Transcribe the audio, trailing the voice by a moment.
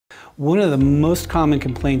One of the most common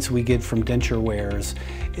complaints we get from denture wearers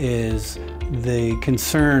is the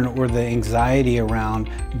concern or the anxiety around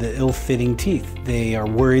the ill-fitting teeth. They are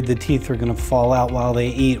worried the teeth are going to fall out while they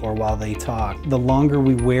eat or while they talk. The longer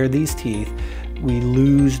we wear these teeth, we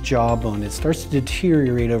lose jawbone. It starts to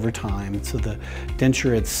deteriorate over time. So the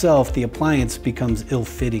denture itself, the appliance, becomes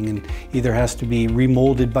ill-fitting and either has to be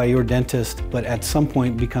remolded by your dentist, but at some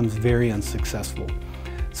point becomes very unsuccessful.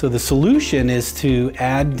 So the solution is to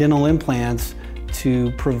add dental implants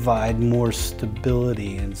to provide more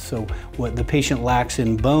stability. And so what the patient lacks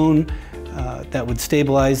in bone that would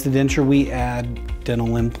stabilize the denture, we add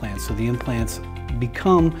dental implants. So the implants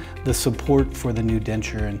become the support for the new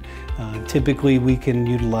denture. And typically we can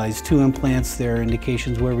utilize 2 implants. There are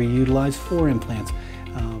indications where we utilize 4 implants.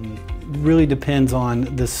 Really depends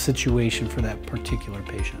on the situation for that particular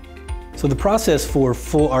patient. So the process for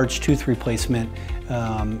full arch tooth replacement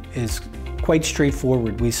is quite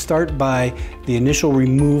straightforward. We start by the initial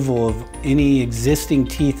removal of any existing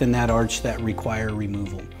teeth in that arch that require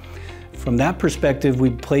removal. From that perspective,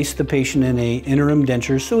 we place the patient in an interim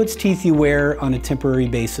denture, so it's teeth you wear on a temporary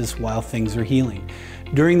basis while things are healing.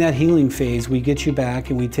 During that healing phase, we get you back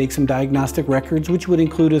and we take some diagnostic records, which would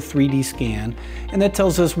include a 3D scan, and that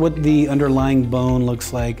tells us what the underlying bone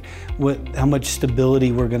looks like, how much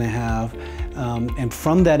stability we're going to have. And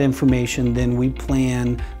from that information, then we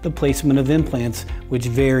plan the placement of implants, which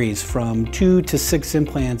varies from 2 to 6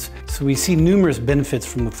 implants. So we see numerous benefits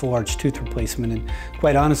from the full arch tooth replacement. And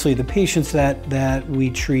quite honestly, the patients that we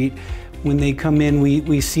treat, when they come in,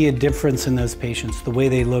 we see a difference in those patients. The way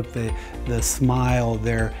they look, the smile,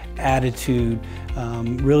 their attitude,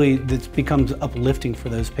 really this becomes uplifting for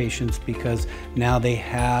those patients because now they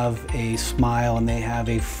have a smile and they have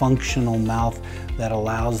a functional mouth that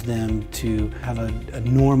allows them to have a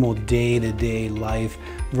normal day-to-day life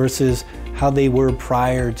versus how they were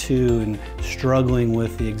prior to and struggling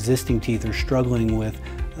with the existing teeth or struggling with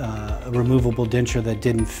a removable denture that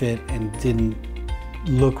didn't fit and didn't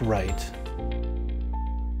look right.